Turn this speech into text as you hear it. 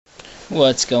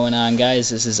What's going on, guys?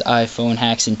 This is iPhone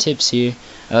Hacks and Tips here.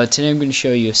 Today I'm going to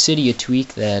show you a Cydia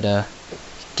tweak that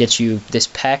gets you this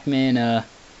Pac Man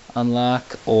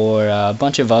unlock or a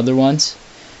bunch of other ones.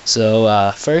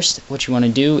 So first, what you want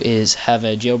to do is have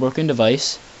a jailbroken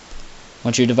device.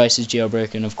 Once your device is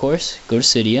jailbroken, of course, go to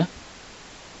Cydia.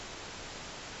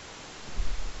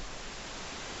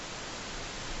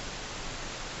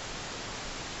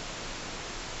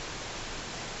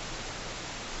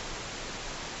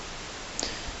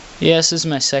 Yes, this is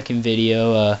my second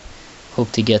video.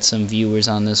 Hope to get some viewers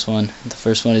on this one. The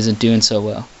first one isn't doing so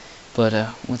well, but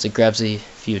once it grabs a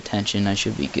few attention, I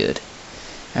should be good.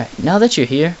 Alright, now that you're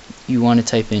here, you want to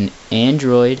type in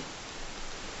Android.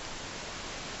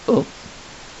 Oh,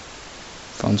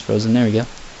 phone's frozen. There we go.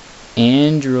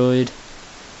 AndroidLock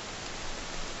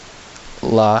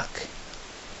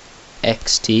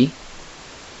XT.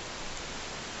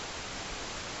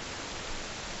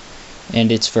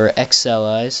 And it's for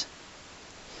XLIs.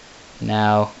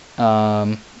 Now,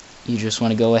 you just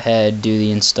want to go ahead, do the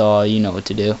install. You know what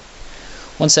to do.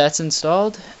 Once that's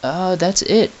installed, that's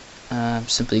it.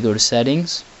 Simply go to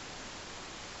Settings,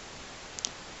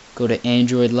 go to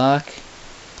AndroidLock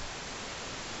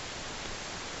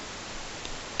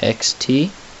XT.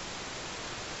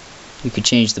 You could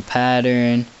change the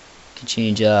pattern. You could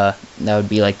change that would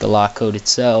be like the lock code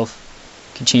itself.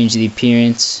 You could change the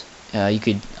appearance. You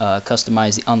could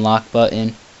customize the unlock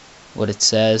button, what it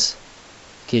says.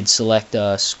 You could select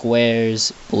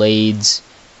squares, blades,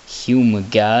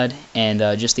 God,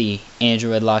 and just the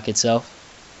Android lock itself.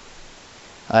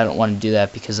 I don't want to do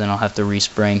that because then I'll have to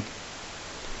respring.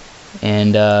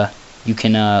 And you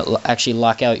can actually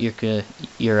lock out your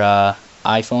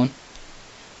iPhone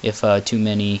if too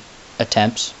many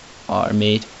attempts are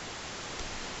made.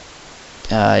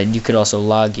 You could also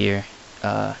log your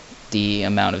the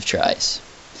amount of tries.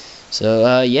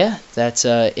 So yeah, that's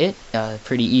it.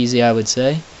 Pretty easy, I would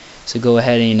say. So go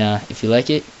ahead and if you like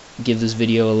it, give this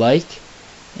video a like,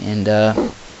 and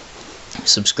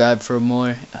subscribe for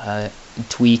more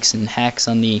tweaks and hacks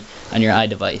on your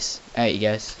iDevice. Alright, you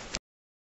guys.